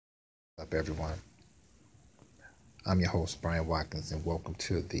Up, everyone? I'm your host, Bryant Watkins, and welcome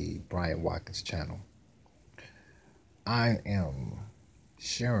to the Bryant Watkins channel. I am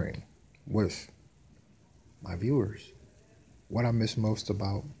sharing with my viewers what I miss most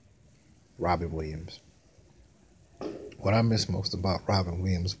about Robin Williams. What I miss most about Robin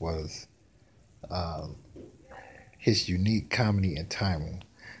Williams was his unique comedy and timing.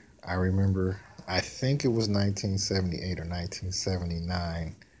 I remember, I think it was 1978 or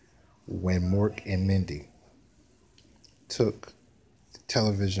 1979 when Mork and Mindy took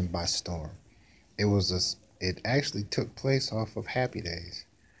television by storm. It actually took place off of Happy Days,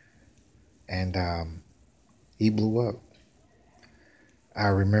 and he blew up. I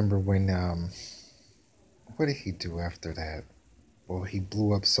remember when what did he do after that? Well, he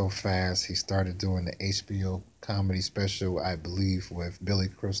blew up so fast. He started doing the HBO comedy special, I believe, with Billy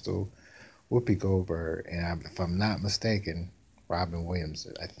Crystal, Whoopi Goldberg, and if I'm not mistaken, Robin Williams.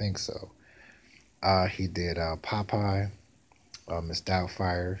 I think so. He did Popeye, Miss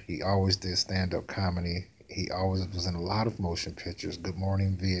Doubtfire. He always did stand-up comedy. He always was in a lot of motion pictures. Good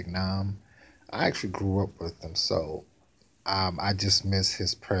Morning Vietnam. I actually grew up with him, so I just miss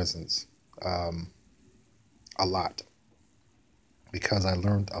his presence a lot because I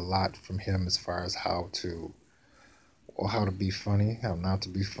learned a lot from him as far as how to be funny, how not to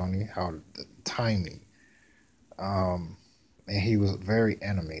be funny, how the timing. And he was very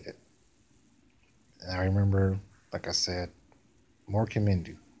animated. And I remember, like I said, Mork and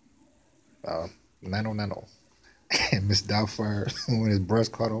Mindy, Nano Nano, and Miss Doubtfire when his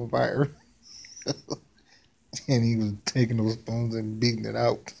breast caught on fire. And he was taking those spoons and beating it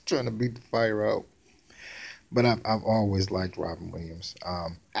out, trying to beat the fire out. But I've always liked Robin Williams.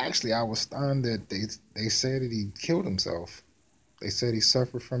 Actually, I was stunned that they said that he killed himself. They said he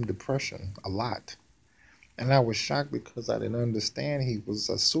suffered from depression a lot. And I was shocked because I didn't understand he was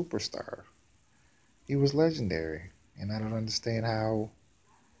a superstar. He was legendary. And I don't understand how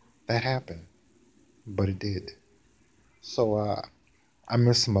that happened. But it did. So I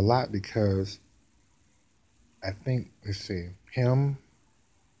miss him a lot because I think, let's see, him,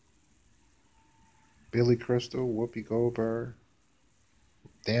 Billy Crystal, Whoopi Goldberg,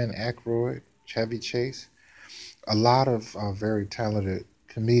 Dan Aykroyd, Chevy Chase. A lot of very talented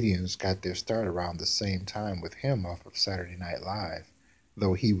comedians got their start around the same time with him off of Saturday Night Live,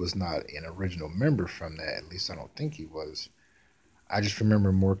 though he was not an original member from that. At least I don't think he was. I just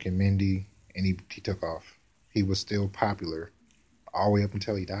remember Mork and Mindy, and he took off. He was still popular all the way up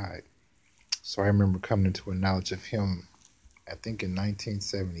until he died. So I remember coming into a knowledge of him, I think in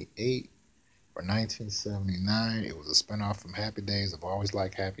 1978 or 1979. It was a spinoff from Happy Days. I've always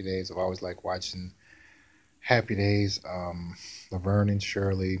liked Happy Days. I've always liked watching Happy Days, Laverne and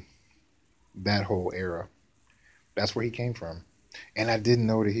Shirley, that whole era. That's where he came from. And I didn't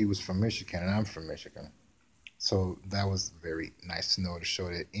know that he was from Michigan, and I'm from Michigan. So that was very nice to know, to show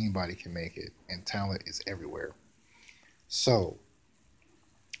that anybody can make it, and talent is everywhere. So,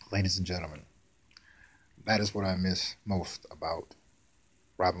 ladies and gentlemen, that is what I miss most about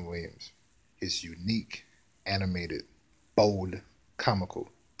Robin Williams. His unique, animated, bold,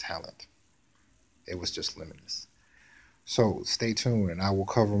 comical talent. It was just limitless. So stay tuned and I will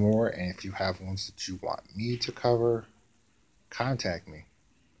cover more. And if you have ones that you want me to cover, contact me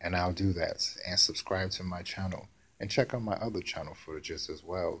and I'll do that. And subscribe to my channel. And check out my other channel footages as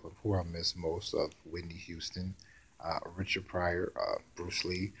well of who I miss most of: Whitney Houston, Richard Pryor, Bruce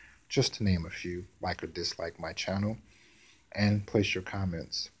Lee, just to name a few. Like or dislike my channel and place your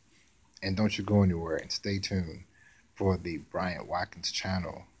comments. And don't you go anywhere, and stay tuned for the Bryant Watkins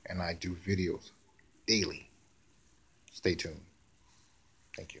channel. And I do videos daily. Stay tuned.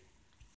 Thank you.